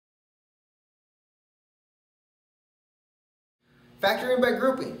Factoring by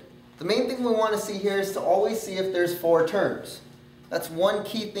grouping. The main thing we want to see here is to always see if there's 4 terms. That's one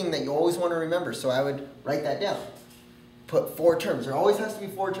key thing that you always want to remember, so I would write that down. Put 4 terms. There always has to be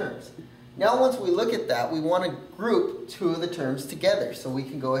 4 terms. Now once we look at that, we want to group 2 of the terms together, so we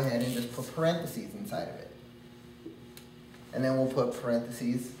can go ahead and just put parentheses inside of it. And then we'll put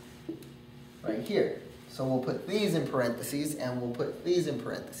parentheses right here. So we'll put these in parentheses and we'll put these in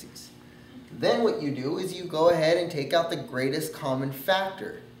parentheses. Then what you do is you go ahead and take out the greatest common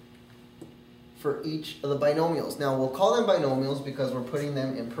factor for each of the binomials. Now we'll call them binomials because we're putting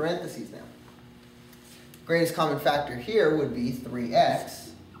them in parentheses now. Greatest common factor here would be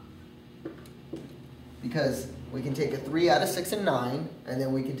 3x, because we can take a 3 out of 6 and 9, and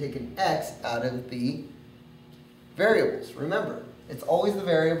then we can take an x out of the variables. Remember, it's always the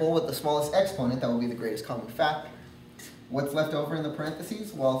variable with the smallest exponent that will be the greatest common factor. What's left over in the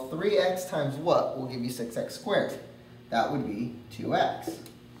parentheses? Well, 3x times what will give you 6x squared? That would be 2x.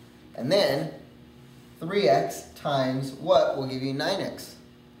 And then 3x times what will give you 9x?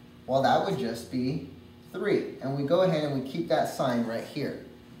 Well, that would just be 3. And we go ahead and we keep that sign right here.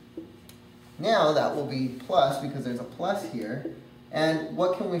 Now that will be plus because there's a plus here. And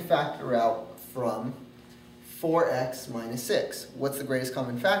what can we factor out from 4x minus 6? What's the greatest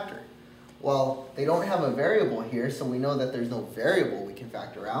common factor? Well, they don't have a variable here, so we know that there's no variable we can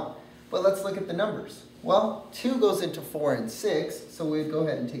factor out. But let's look at the numbers. Well, 2 goes into 4 and 6, so we'd go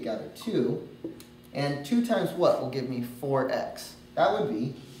ahead and take out a 2. And 2 times what will give me 4x? That would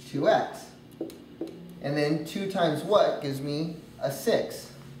be 2x. And then 2 times what gives me a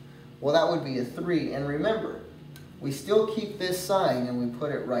 6? Well, that would be a 3. And remember, we still keep this sign and we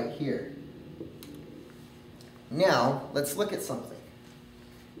put it right here. Now, let's look at something.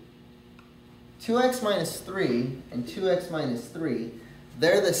 2x minus 3 and 2x minus 3,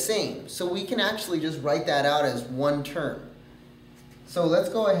 they're the same. So we can actually just write that out as one term. So let's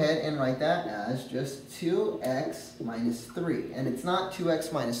go ahead and write that as just 2x minus 3. And it's not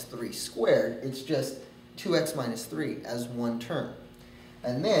 2x minus 3 squared, it's just 2x minus 3 as one term.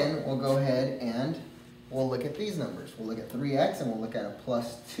 And then we'll go ahead and we'll look at these numbers. We'll look at 3x and we'll look at a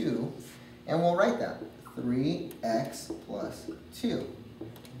plus 2. And we'll write that. 3x plus 2.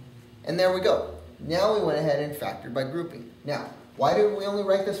 And there we go. Now we went ahead and factored by grouping. Now, why did we only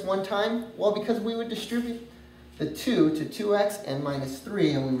write this one time? Well, because we would distribute the 2 to 2x and minus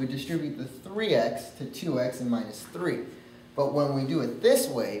 3, and we would distribute the 3x to 2x and minus 3. But when we do it this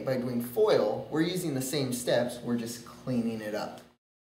way, by doing FOIL, we're using the same steps, we're just cleaning it up.